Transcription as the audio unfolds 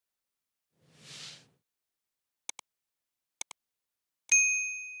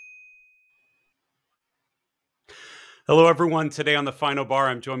Hello, everyone. Today on the Final Bar,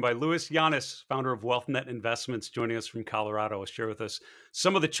 I'm joined by Louis Llanes, founder of WealthNet Investments, joining us from Colorado. He'll share with us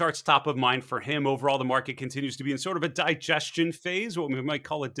some of the charts top of mind for him. Overall, the market continues to be in sort of a digestion phase, what we might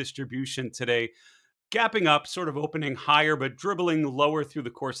call a distribution today. Gapping up, sort of opening higher, but dribbling lower through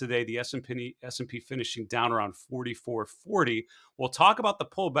the course of the day. The S&P finishing down around 44.40. We'll talk about the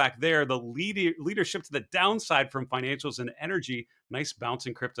pullback there, the leadership to the downside from financials and energy. Nice bounce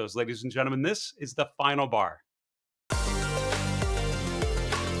in cryptos. Ladies and gentlemen, this is the Final Bar.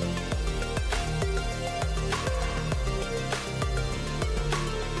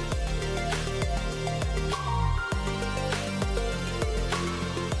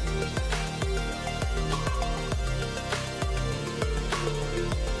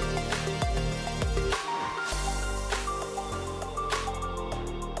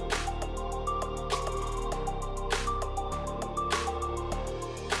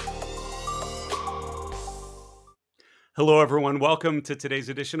 Hello, everyone. Welcome to today's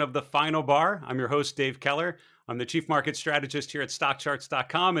edition of The Final Bar. I'm your host, Dave Keller. I'm the Chief Market Strategist here at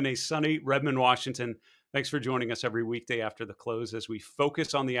StockCharts.com in a sunny Redmond, Washington. Thanks for joining us every weekday after the close as we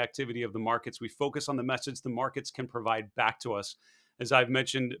focus on the activity of the markets. We focus on the message the markets can provide back to us. As I've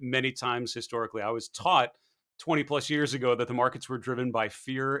mentioned many times historically, I was taught 20 plus years ago that the markets were driven by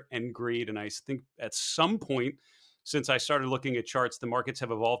fear and greed. And I think at some point, since I started looking at charts, the markets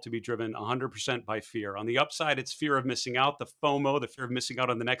have evolved to be driven 100% by fear. On the upside, it's fear of missing out, the FOMO, the fear of missing out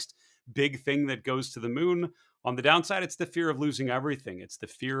on the next big thing that goes to the moon. On the downside, it's the fear of losing everything. It's the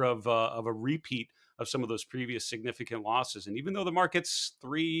fear of a repeat of some of those previous significant losses. And even though the market's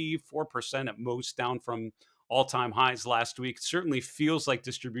 3-4% at most down from all-time highs last week, it certainly feels like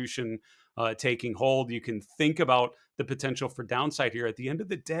distribution taking hold. You can think about the potential for downside here. At the end of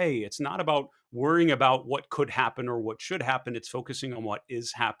the day, it's not about worrying about what could happen or what should happen. It's focusing on what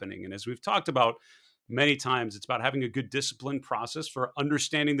is happening. And as we've talked about many times, it's about having a good disciplined process for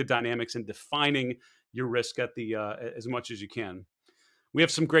understanding the dynamics and defining your risk at the as much as you can. We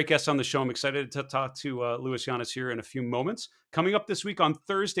have some great guests on the show. I'm excited to talk to Louis Llanes here in a few moments. Coming up this week on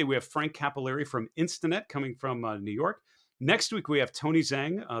Thursday, we have Frank Capillari from Instinet coming from New York. Next week, we have Tony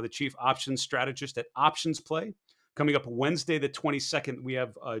Zhang, the chief options strategist at Options Play. Coming up Wednesday, the 22nd, we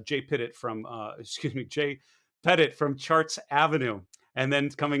have Jay Pettit from Charts Avenue. And then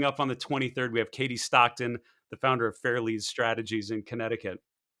coming up on the 23rd, we have Katie Stockton, the founder of Fairlead Strategies in Connecticut.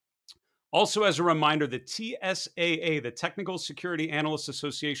 Also, as a reminder, the TSAA, the Technical Security Analysts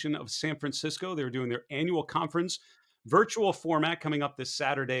Association of San Francisco, they're doing their annual conference, virtual format, coming up this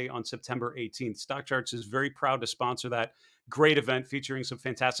Saturday on September 18th. StockCharts is very proud to sponsor that great event featuring some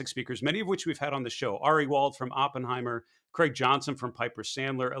fantastic speakers, many of which we've had on the show. Ari Wald from Oppenheimer, Craig Johnson from Piper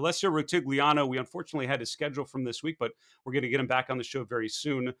Sandler, Alessio Rutigliano. We unfortunately had his schedule from this week, but we're going to get him back on the show very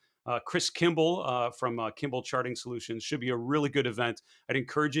soon. Chris Kimball from Kimball Charting Solutions. Should be a really good event. I'd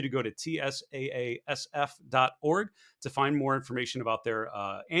encourage you to go to tsaasf.org to find more information about their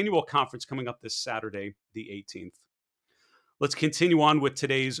annual conference coming up this Saturday, the 18th. Let's continue on with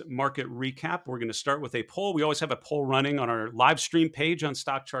today's market recap. We're going to start with a poll. We always have a poll running on our live stream page on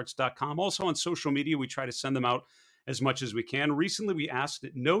stockcharts.com. Also on social media, we try to send them out as much as we can. Recently, we asked,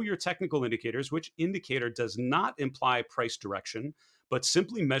 know your technical indicators. Which indicator does not imply price direction, but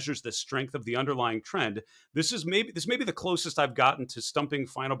simply measures the strength of the underlying trend? This may be the closest I've gotten to stumping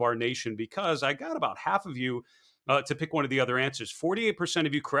Final Bar Nation, because I got about half of you to pick one of the other answers. 48%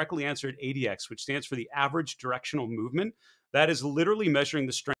 of you correctly answered ADX, which stands for the average directional movement. That is literally measuring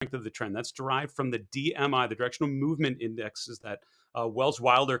the strength of the trend. That's derived from the DMI, the directional movement indexes that Wells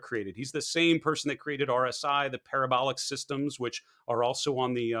Wilder created. He's the same person that created RSI, the parabolic systems, which are also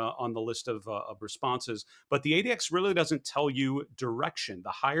on the list of responses. But the ADX really doesn't tell you direction.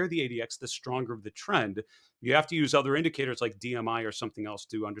 The higher the ADX, the stronger the trend. You have to use other indicators like DMI or something else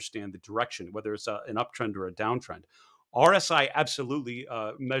to understand the direction, whether it's an uptrend or a downtrend. RSI absolutely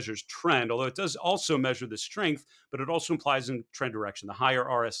measures trend, although it does also measure the strength, but it also implies in trend direction. The higher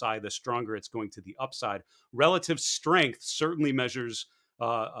RSI, the stronger it's going to the upside. Relative strength certainly measures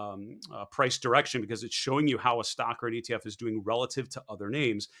price direction, because it's showing you how a stock or an ETF is doing relative to other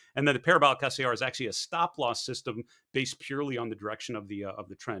names. And then the parabolic SAR is actually a stop loss system based purely on the direction of the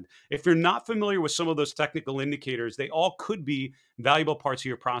trend. If you're not familiar with some of those technical indicators, they all could be valuable parts of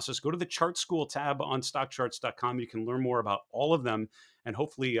your process. Go to the Chart School tab on StockCharts.com. You can learn more about all of them and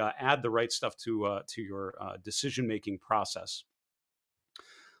hopefully add the right stuff to your decision-making process.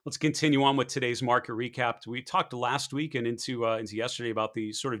 Let's continue on with today's market recap. We talked last week and into yesterday about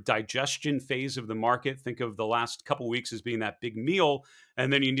the sort of digestion phase of the market. Think of the last couple of weeks as being that big meal,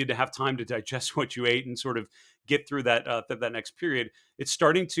 and then you need to have time to digest what you ate and sort of get through that next period, it's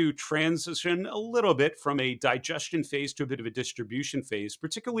starting to transition a little bit from a digestion phase to a bit of a distribution phase,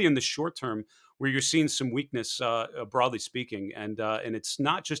 particularly in the short term, where you're seeing some weakness, broadly speaking, and it's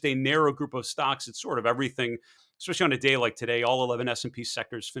not just a narrow group of stocks; it's sort of everything. Especially on a day like today, all 11 S&P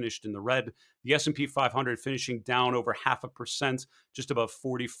sectors finished in the red. The S&P 500 finishing down over 0.5%, just above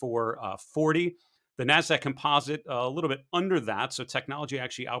 44.40. The Nasdaq Composite a little bit under that, so technology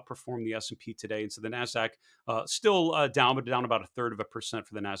actually outperformed the S&P today, and so the Nasdaq still down, but down about 1/3%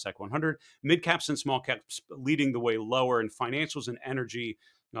 for the Nasdaq 100. Mid caps and small caps leading the way lower, and financials and energy.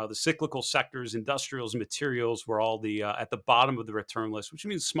 The cyclical sectors, industrials, materials were all at the bottom of the return list, which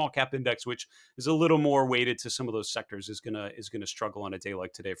means small cap index, which is a little more weighted to some of those sectors, is gonna struggle on a day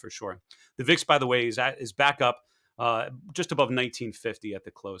like today for sure. The VIX, by the way, is back up just above 1950 at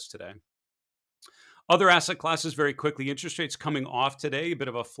the close today. Other asset classes, very quickly. Interest rates coming off today. A bit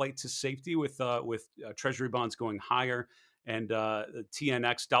of a flight to safety with Treasury bonds going higher, and the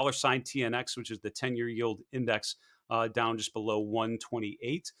TNX dollar sign TNX, which is the 10-year yield index, down just below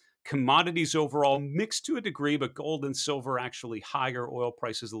 128. Commodities overall mixed to a degree, but gold and silver actually higher. Oil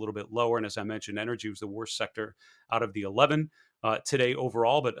prices a little bit lower, and as I mentioned, energy was the worst sector out of the 11 today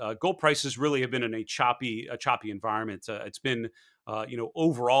overall. But gold prices really have been in a choppy environment. It's been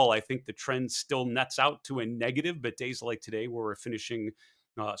overall, I think the trend still nets out to a negative, but days like today, where we're finishing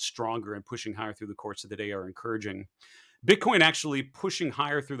stronger and pushing higher through the course of the day, are encouraging. Bitcoin actually pushing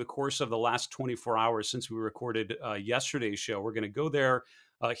higher through the course of the last 24 hours since we recorded yesterday's show. We're going to go there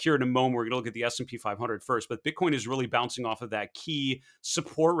here in a moment. We're going to look at the S&P 500 first, but Bitcoin is really bouncing off of that key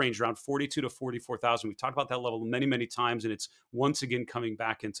support range around 42 to 44,000. We've talked about that level many, many times, and it's once again coming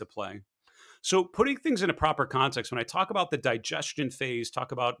back into play. So putting things in a proper context, when I talk about the digestion phase,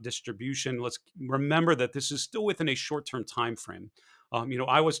 talk about distribution, let's remember that this is still within a short-term time frame.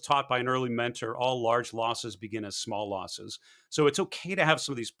 I was taught by an early mentor, all large losses begin as small losses. So it's okay to have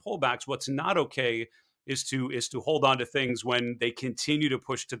some of these pullbacks. What's not okay is to hold on to things when they continue to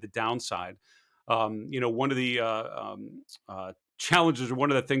push to the downside. One of the challenges, or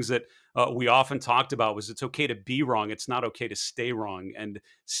one of the things that we often talked about, was it's okay to be wrong. It's not okay to stay wrong. And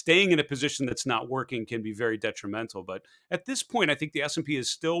staying in a position that's not working can be very detrimental. But at this point, I think the S&P is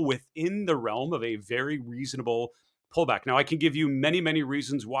still within the realm of a very reasonable pullback. Now, I can give you many, many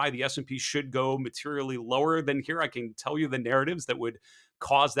reasons why the S&P should go materially lower than here. I can tell you the narratives that would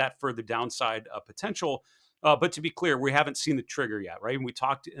cause that further downside potential. But to be clear, we haven't seen the trigger yet, right? And we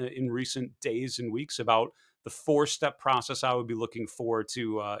talked in recent days and weeks about the 4-step process I would be looking for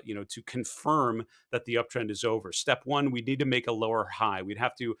to confirm that the uptrend is over. Step one, we need to make a lower high. We'd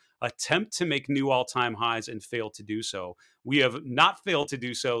have to attempt to make new all-time highs and fail to do so. We have not failed to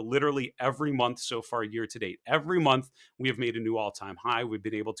do so literally every month so far year to date. Every month we have made a new all-time high. We've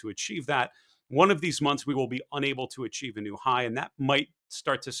been able to achieve that. One of these months we will be unable to achieve a new high, and that might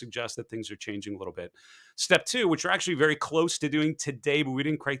start to suggest that things are changing a little bit. Step two, which we're actually very close to doing today, but we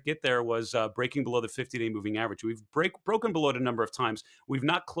didn't quite get there, was breaking below the 50-day moving average. We've broken below it a number of times. We've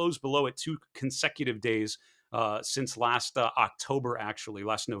not closed below it 2 consecutive days since last October, actually,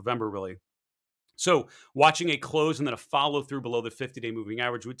 last November, really. So watching a close and then a follow through below the 50-day moving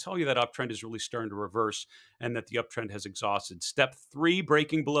average would tell you that uptrend is really starting to reverse and that the uptrend has exhausted. Step three,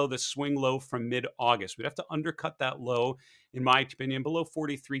 breaking below the swing low from mid-August. We'd have to undercut that low, in my opinion, below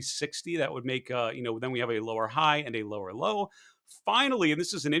 43.60. That would make, then we have a lower high and a lower low. Finally, and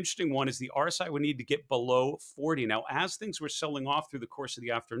this is an interesting one, is the RSI would need to get below 40. Now, as things were selling off through the course of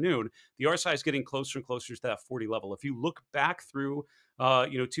the afternoon, the RSI is getting closer and closer to that 40 level. If you look back through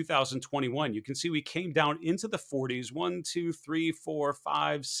 2021, you can see we came down into the 40s 1, 2, 3, 4,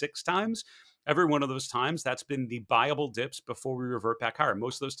 5, 6 times. Every one of those times, that's been the buyable dips before we revert back higher.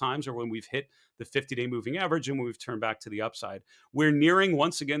 Most of those times are when we've hit the 50-day moving average and when we've turned back to the upside. We're nearing,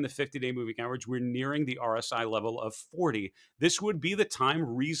 once again, the 50-day moving average. We're nearing the RSI level of 40. This would be the time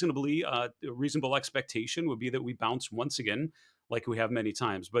reasonable expectation would be that we bounce once again, like we have many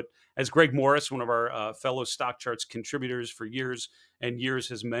times. But as Greg Morris, one of our fellow StockCharts contributors for years and years,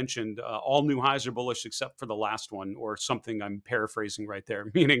 has mentioned, all new highs are bullish except for the last one, or something I'm paraphrasing right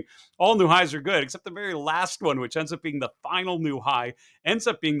there, meaning all new highs are good except the very last one, which ends up being the final new high, ends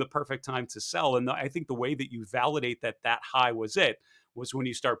up being the perfect time to sell. And I think the way that you validate that high was when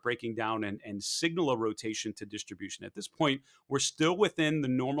you start breaking down and signal a rotation to distribution. At this point, we're still within the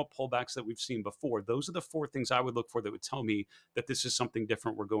normal pullbacks that we've seen before. Those are the 4 things I would look for that would tell me that this is something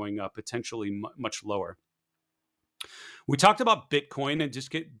different. We're going potentially much lower. We talked about Bitcoin and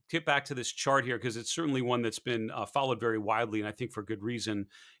just get back to this chart here because it's certainly one that's been followed very widely, and I think for good reason.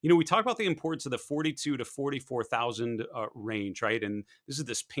 We talked about the importance of the 42 to 44,000 range, right? And this is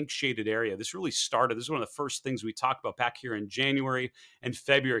this pink shaded area. This really started. This is one of the first things we talked about back here in January and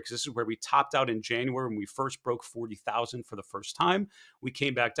February because this is where we topped out in January when we first broke 40,000 for the first time. We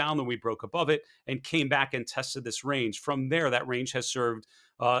came back down, then we broke above it and came back and tested this range. From there, that range has served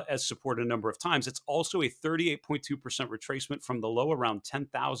as support a number of times. It's also a 38.2% retracement from the low around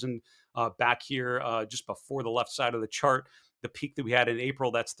 10,000 back here just before the left side of the chart. The peak that we had in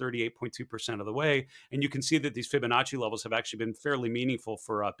April, that's 38.2% of the way. And you can see that these Fibonacci levels have actually been fairly meaningful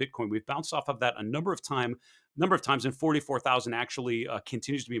for Bitcoin. We've bounced off of that a number of times, and 44,000 actually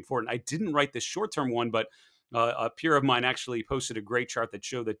continues to be important. I didn't write this short-term one, but a peer of mine actually posted a great chart that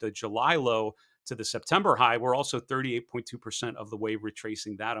showed that the July low to the September high, we're also 38.2% of the way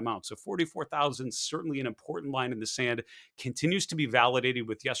retracing that amount. So 44,000, certainly an important line in the sand, continues to be validated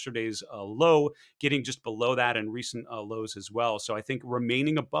with yesterday's low, getting just below that and recent lows as well. So I think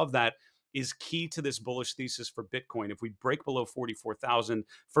remaining above that is key to this bullish thesis for Bitcoin. If we break below 44,000,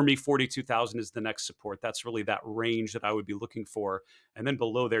 for me, 42,000 is the next support. That's really that range that I would be looking for. And then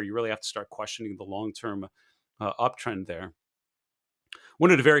below there, you really have to start questioning the long-term uptrend there.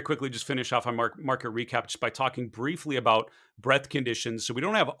 Wanted to very quickly just finish off our market recap just by talking briefly about breadth conditions. So we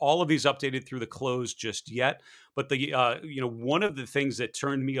don't have all of these updated through the close just yet, but one of the things that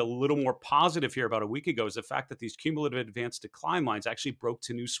turned me a little more positive here about a week ago is the fact that these cumulative advanced decline lines actually broke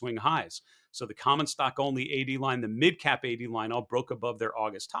to new swing highs. So the common stock only AD line, the mid cap AD line, all broke above their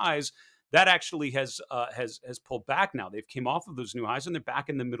August highs. That actually has pulled back now. They've came off of those new highs and they're back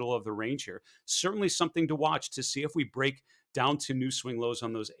in the middle of the range here. Certainly something to watch to see if we break down to new swing lows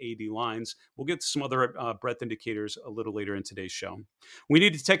on those AD lines. We'll get some other breadth indicators a little later in today's show. We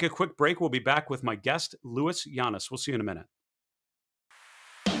need to take a quick break. We'll be back with my guest, Louis Llanes. We'll see you in a minute.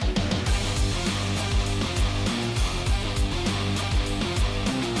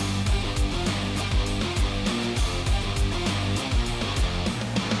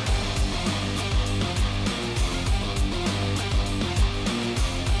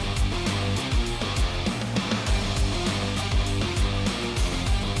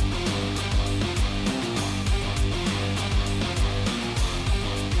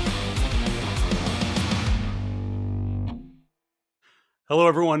 Hello,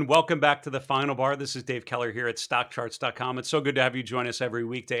 everyone. Welcome back to the Final Bar. This is Dave Keller here at StockCharts.com. It's so good to have you join us every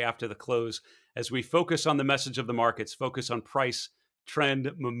weekday after the close as we focus on the message of the markets, focus on price, trend,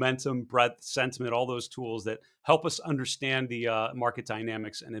 momentum, breadth, sentiment, all those tools that help us understand the market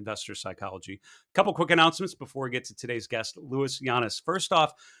dynamics and investor psychology. A couple quick announcements before we get to today's guest, Louis Llanes. First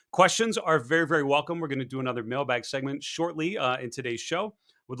off, questions are very, very welcome. We're going to do another mailbag segment shortly in today's show.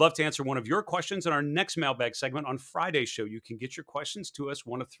 Would love to answer one of your questions in our next mailbag segment on Friday's show. You can get your questions to us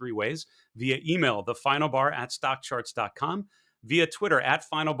one of three ways: via email, thefinalbar@stockcharts.com, via Twitter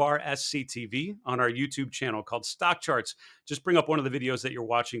 @finalbarsctv, on our YouTube channel called Stock Charts. Just bring up one of the videos that you're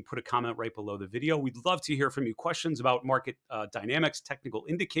watching, put a comment right below the video. We'd love to hear from you. Questions about market dynamics, technical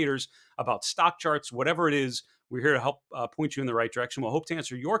indicators, about stock charts, whatever it is. We're here to help point you in the right direction. We'll hope to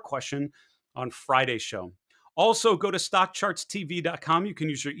answer your question on Friday's show. Also, go to stockchartstv.com. You can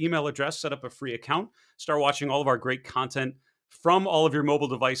use your email address, set up a free account, start watching all of our great content from all of your mobile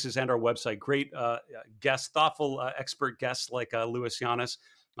devices and our website. Great guests, thoughtful expert guests like Louis Llanes,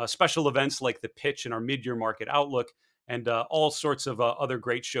 special events like The Pitch and our mid-year market outlook, and all sorts of other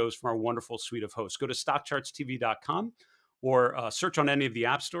great shows from our wonderful suite of hosts. Go to stockchartstv.com or search on any of the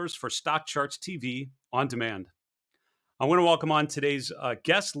app stores for Stock Charts TV on demand. I want to welcome on today's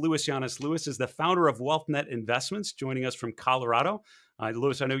guest, Louis Llanes. Louis is the founder of WealthNet Investments, joining us from Colorado.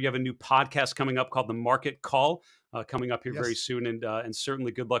 Louis, I know you have a new podcast coming up called The Market Call, coming up here very soon, and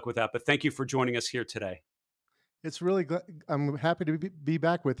certainly good luck with that. But thank you for joining us here today. It's really good. I'm happy to be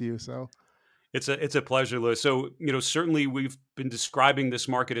back with you. So it's a pleasure, Louis. So, certainly we've been describing this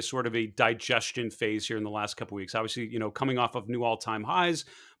market as sort of a digestion phase here in the last couple of weeks. Obviously, coming off of new all-time highs,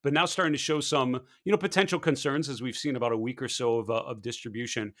 but now starting to show some, potential concerns as we've seen about a week or so of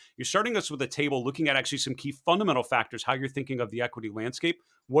distribution. You're starting us with a table looking at actually some key fundamental factors, how you're thinking of the equity landscape.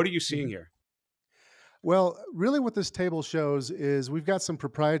 What are you seeing here? Well, really what this table shows is we've got some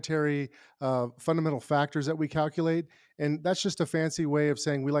proprietary fundamental factors that we calculate, And that's just a fancy way of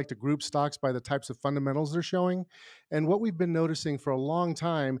saying we like to group stocks by the types of fundamentals they're showing. And what we've been noticing for a long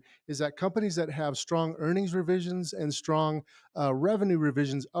time is that companies that have strong earnings revisions and strong revenue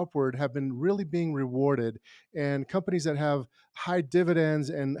revisions upward have been really being rewarded. And companies that have high dividends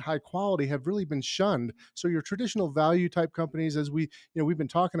and high quality have really been shunned. So your traditional value type companies, as we've been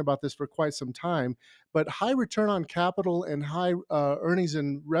talking about this for quite some time, but high return on capital and high earnings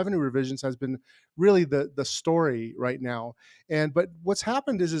and revenue revisions has been really the story right now. And but what's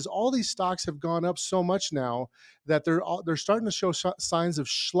happened is all these stocks have gone up so much now that they're starting to show signs of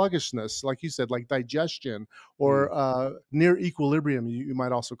sluggishness, like you said, like digestion Mm. or near equilibrium, you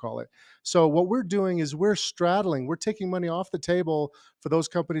might also call it. So what we're doing is we're straddling, we're taking money off the table for those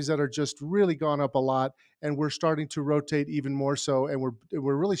companies that are just really gone up a lot, and we're starting to rotate even more so, and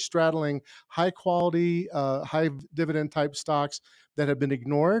we're really straddling high quality, high dividend type stocks that have been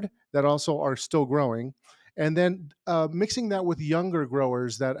ignored that also are still growing. And then mixing that with younger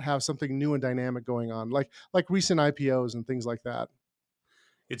growers that have something new and dynamic going on, like recent IPOs and things like that.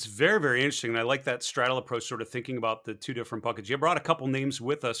 It's very, very interesting. And I like that straddle approach, sort of thinking about the two different buckets. You brought a couple names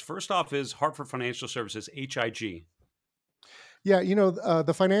with us. First off is Hartford Financial Services, HIG. Yeah,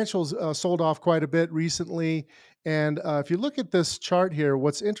 the financials sold off quite a bit recently. And if you look at this chart here,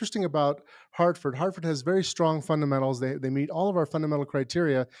 what's interesting about Hartford has very strong fundamentals. They meet all of our fundamental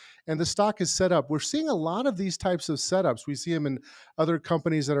criteria, and the stock is set up. We're seeing a lot of these types of setups. We see them in other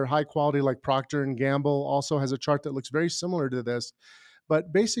companies that are high quality, like Procter and Gamble also has a chart that looks very similar to this.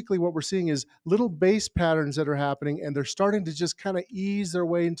 But basically, what we're seeing is little base patterns that are happening, and they're starting to just kind of ease their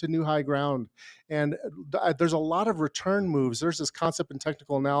way into new high ground. And there's a lot of return moves. There's this concept in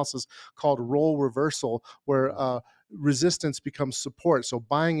technical analysis called role reversal, where resistance becomes support. So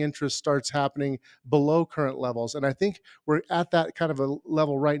buying interest starts happening below current levels. And I think we're at that kind of a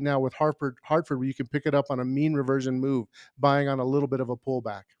level right now with Hartford, where you can pick it up on a mean reversion move, buying on a little bit of a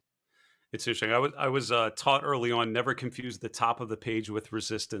pullback. It's interesting. I was taught early on never confuse the top of the page with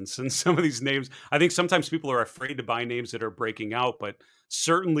resistance. And some of these names, I think sometimes people are afraid to buy names that are breaking out, but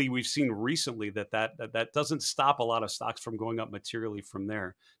certainly we've seen recently that doesn't stop a lot of stocks from going up materially from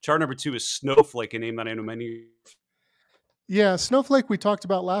there. Chart number two is Snowflake, a name that I know many. Yeah, Snowflake we talked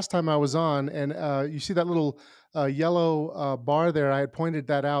about last time I was on, and you see that little yellow bar there. I had pointed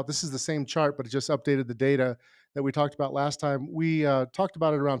that out. This is the same chart, but it just updated the data that we talked about last time. We talked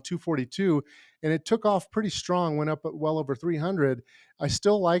about it around 242, and it took off pretty strong, went up at well over 300. I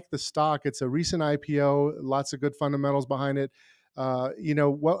still like the stock. It's a recent IPO, lots of good fundamentals behind it.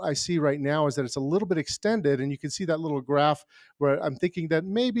 What I see right now is that it's a little bit extended, and you can see that little graph where I'm thinking that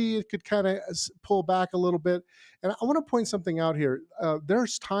maybe it could kind of pull back a little bit. And I want to point something out here.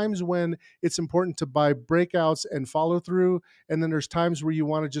 There's times when it's important to buy breakouts and follow through, and then there's times where you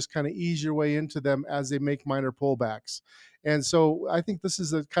want to just kind of ease your way into them as they make minor pullbacks. And so I think this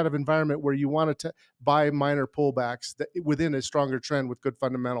is a kind of environment where you want to buy minor pullbacks within a stronger trend with good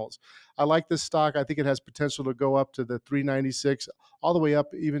fundamentals. I like this stock. I think it has potential to go up to the 396, all the way up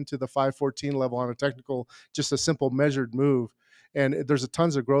even to the 514 level on a technical, just a simple measured move. And there's a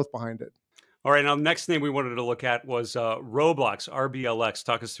tons of growth behind it. All right, now the next name we wanted to look at was Roblox, RBLX.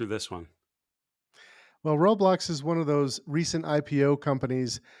 Talk us through this one. Well, Roblox is one of those recent IPO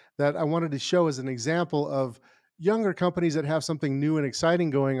companies that I wanted to show as an example of younger companies that have something new and exciting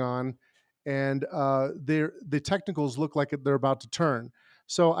going on, and the technicals look like they're about to turn.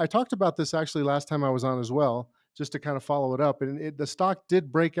 So I talked about this actually last time I was on as well, just to kind of follow it up. And the stock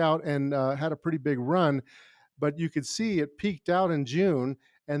did break out and had a pretty big run, but you could see it peaked out in June,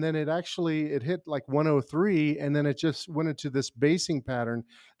 and then it hit like 103, and then it just went into this basing pattern.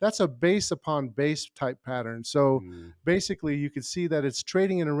 That's a base upon base type pattern. So Mm. basically you could see that it's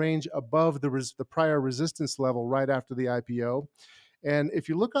trading in a range above the prior resistance level right after the IPO. And if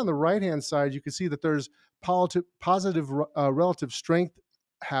you look on the right hand side, you can see that there's positive relative strength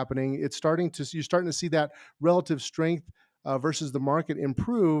happening. You're starting to see that relative strength versus the market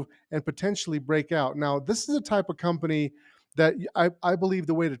improve and potentially break out. Now, this is a type of company that I believe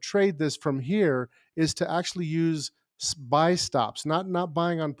the way to trade this from here is to actually use buy stops, not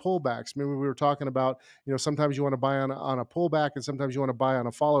buying on pullbacks. Maybe we were talking about, sometimes you want to buy on a pullback and sometimes you want to buy on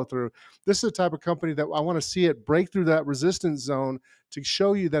a follow through. This is a type of company that I want to see it break through that resistance zone to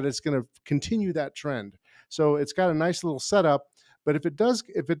show you that it's going to continue that trend. So it's got a nice little setup. But if it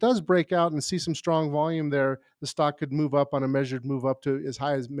does break out and see some strong volume there, the stock could move up on a measured move up to as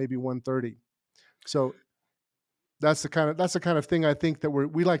high as maybe 130. So that's the kind of thing I think that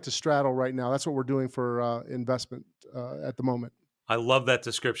we like to straddle right now. That's what we're doing for investment at the moment. I love that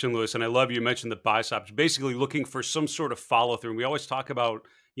description, Lewis, and I love you mentioned the buy stops. Basically, looking for some sort of follow through. We always talk about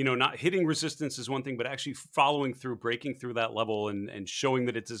not hitting resistance is one thing, but actually following through, breaking through that level and showing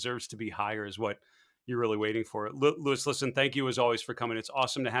that it deserves to be higher is what you're really waiting for. Louis, listen, thank you as always for coming. It's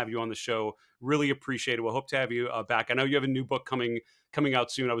awesome to have you on the show. Really appreciate it. We'll hope to have you back. I know you have a new book coming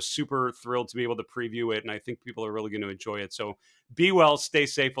out soon. I was super thrilled to be able to preview it, and I think people are really going to enjoy it. So be well, stay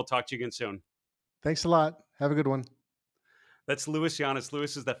safe. We'll talk to you again soon. Thanks a lot. Have a good one. That's Louis Llanes.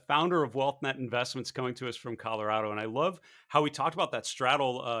 Louis is the founder of WealthNet Investments, coming to us from Colorado. And I love how we talked about that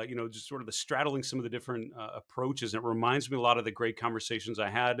straddle, just sort of the straddling some of the different approaches. And it reminds me a lot of the great conversations I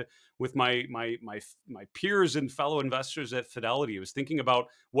had with my peers and fellow investors at Fidelity. I was thinking about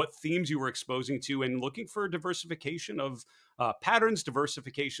what themes you were exposing to and looking for diversification of patterns,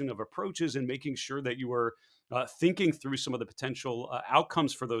 diversification of approaches, and making sure that you were thinking through some of the potential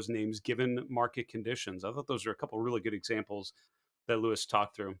outcomes for those names given market conditions. I thought those are a couple of really good examples that Louis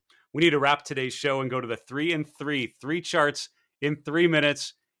talked through. We need to wrap today's show and go to the 3 and 3 charts in 3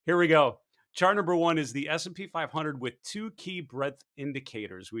 minutes. Here we go. Chart number 1 is the S&P 500 with 2 key breadth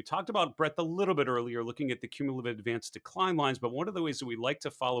indicators. We talked about breadth a little bit earlier, looking at the cumulative advanced decline lines, but one of the ways that we like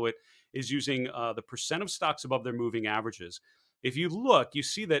to follow it is using the percent of stocks above their moving averages. If you look, you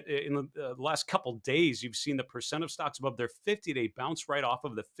see that in the last couple days, you've seen the percent of stocks above their 50-day bounce right off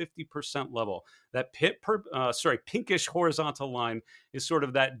of the 50% level. That pinkish horizontal line is sort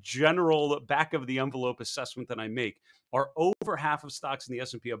of that general back of the envelope assessment that I make. Are over half of stocks in the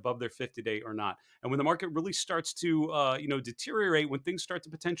S&P above their 50-day or not? And when the market really starts to deteriorate, when things start to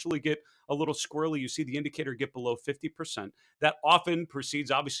potentially get a little squirrely, you see the indicator get below 50%. That often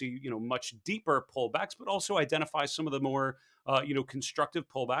precedes, obviously, much deeper pullbacks, but also identifies some of the more constructive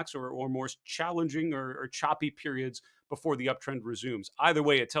pullbacks or more challenging or choppy periods before the uptrend resumes. Either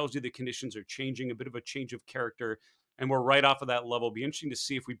way, it tells you the conditions are changing, a bit of a change of character, and we're right off of that level. It'll be interesting to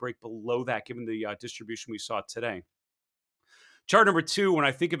see if we break below that given the distribution we saw today. Chart number 2, when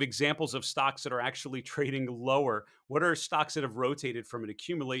I think of examples of stocks that are actually trading lower, what are stocks that have rotated from an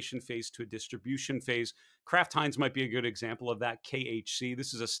accumulation phase to a distribution phase? Kraft Heinz might be a good example of that. KHC,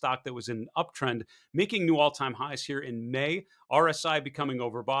 this is a stock that was in an uptrend, making new all-time highs here in May. RSI becoming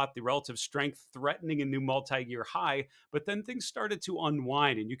overbought, the relative strength threatening a new multi-year high, but then things started to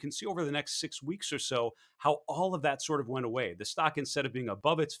unwind. And you can see over the next 6 weeks or so how all of that sort of went away. The stock, instead of being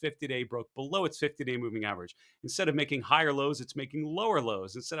above its 50-day, broke below its 50-day moving average. Instead of making higher lows, it's making lower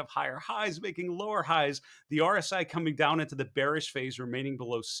lows. Instead of higher highs, making lower highs. The RSI coming down into the bearish phase, remaining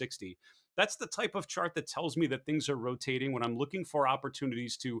below 60. That's the type of chart that tells me that things are rotating when I'm looking for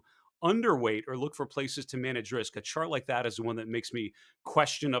opportunities to underweight or look for places to manage risk. A chart like that is the one that makes me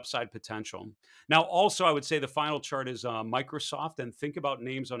question upside potential. Now, also, I would say the final chart is Microsoft, and think about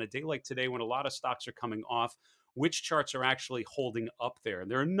names on a day like today when a lot of stocks are coming off. Which charts are actually holding up there? And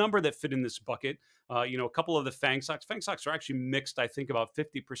there are a number that fit in this bucket. A couple of the FANG stocks. FANG stocks are actually mixed, I think, about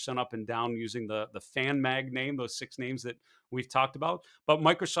 50% up and down using the FanMag name, those 6 names that we've talked about. But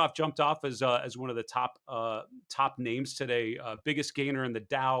Microsoft jumped off as one of the top names today. Biggest gainer in the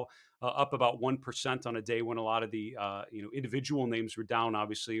Dow, up about 1% on a day when a lot of the individual names were down,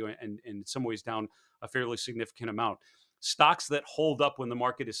 obviously, and in some ways down a fairly significant amount. Stocks that hold up when the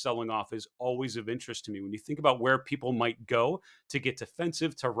market is selling off is always of interest to me. When you think about where people might go to get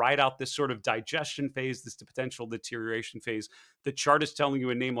defensive, to ride out this sort of digestion phase, this potential deterioration phase, the chart is telling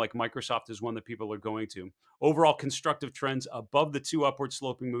you a name like Microsoft is one that people are going to. Overall constructive trends above the 2 upward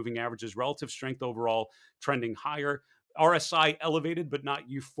sloping moving averages, relative strength overall trending higher. RSI elevated, but not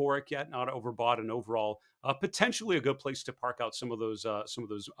euphoric yet, not overbought, and overall potentially a good place to park out some of those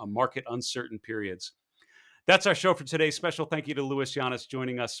market uncertain periods. That's our show for today. Special thank you to Louis Llanes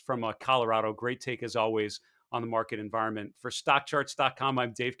joining us from Colorado. Great take, as always, on the market environment. For StockCharts.com,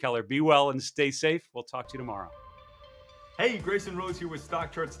 I'm Dave Keller. Be well and stay safe. We'll talk to you tomorrow. Hey, Grayson Rose here with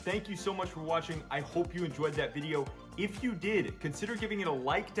StockCharts. Thank you so much for watching. I hope you enjoyed that video. If you did, consider giving it a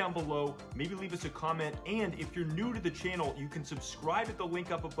like down below, maybe leave us a comment, and if you're new to the channel, you can subscribe at the link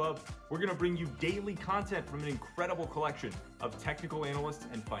up above. We're going to bring you daily content from an incredible collection of technical analysts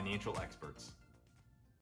and financial experts.